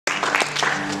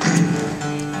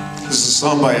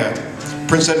song by a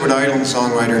Prince Edward Island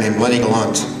songwriter named Lennie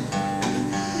Gallant.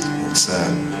 It's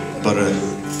about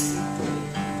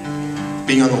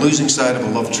being on the losing side of a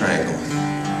love triangle,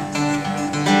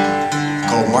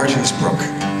 called Martyn's Brook.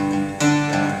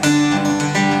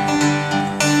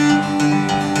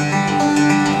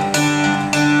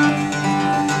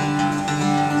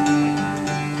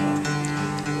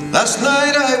 Last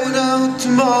night I went out to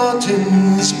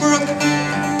Martyn's Brook,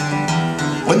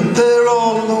 went there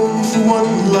all alone for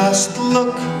one last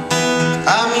look.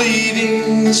 I'm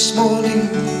leaving this morning,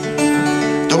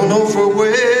 don't know for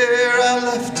where I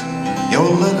left your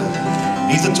letter,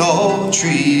 neath a tall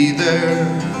tree there.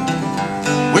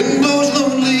 Wind blows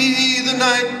lonely, the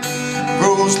night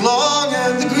grows long,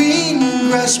 and the green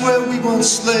grass where we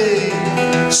once lay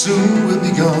soon will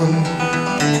be gone.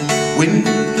 Wind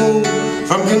will blow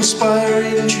from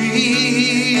conspiring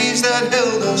trees that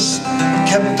held us,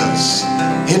 kept us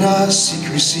in our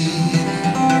secrecy.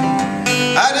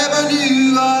 I never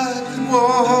knew I could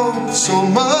want so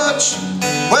much.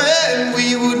 When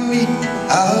we would meet,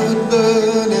 I would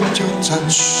burn at your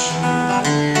touch.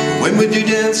 When we do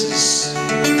dances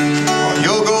on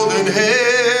your golden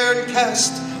hair, and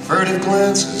cast furtive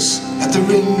glances at the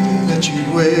ring that you'd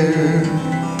wear.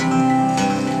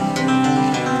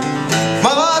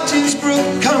 Martyn's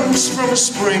Brook comes from a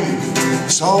spring,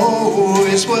 it's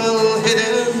always well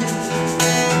hidden.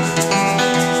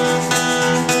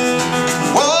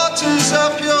 Waters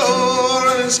are pure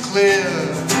and as clear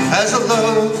as a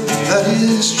love that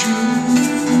is true.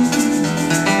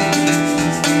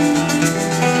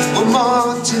 Well,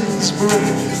 Martyn's Brook,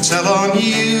 tell on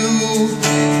you.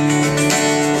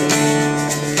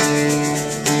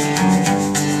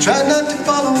 Try not to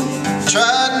follow,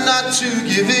 try not to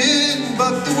give in,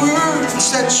 but the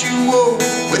words that you wove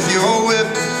with your whip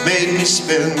made me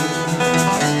spin.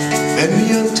 Bend me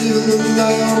until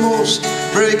I almost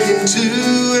break in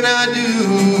two, and I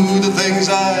do the things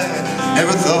I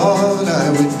never thought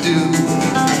I would do.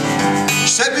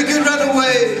 Said we could run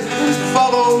away,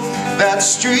 follow that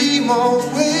stream all the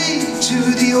way to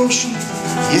the ocean.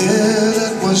 Yeah,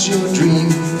 that was your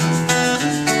dream.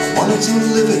 I wanted to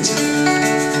live it,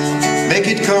 make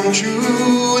it come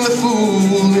true, and the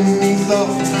fool in me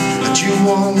thought that you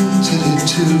wanted it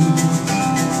too.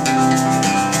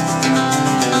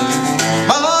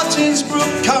 Martyn's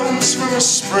Brook comes from a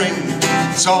spring,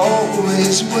 it's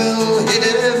always well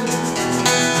hidden.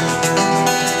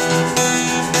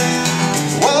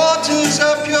 Waters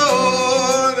are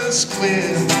pure and as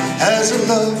clear as a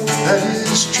love that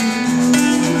is true.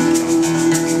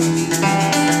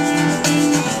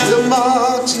 Will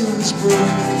Martyn's Brook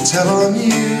tell on you?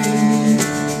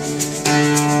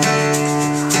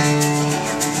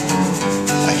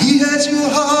 He has your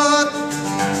heart,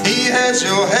 he has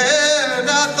your hand.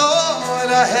 I thought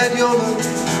I had your love,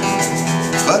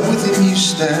 but with him you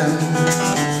stand.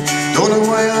 Don't know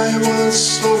why I was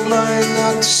so blind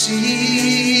not to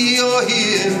see or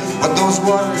hear what those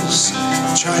waters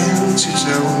trying to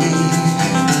tell me.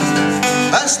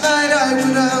 Last night I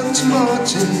went out to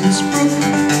Martyn's Brook,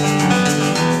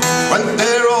 went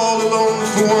there all alone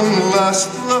for one last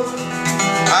look.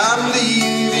 I'm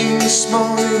leaving this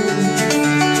morning,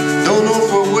 don't know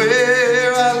for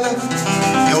where I left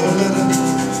your letter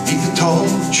neath the tall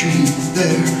tree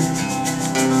there.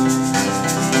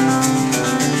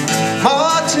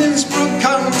 Martyn's Brook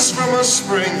comes from a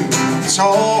spring, it's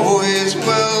always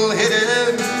well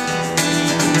hidden.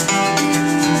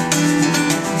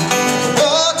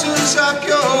 Waters are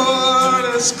pure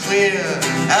and as clear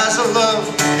as a love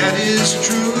that is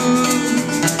true.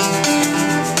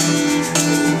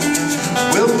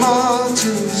 Will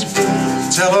Martyn's Brook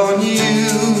tell on you?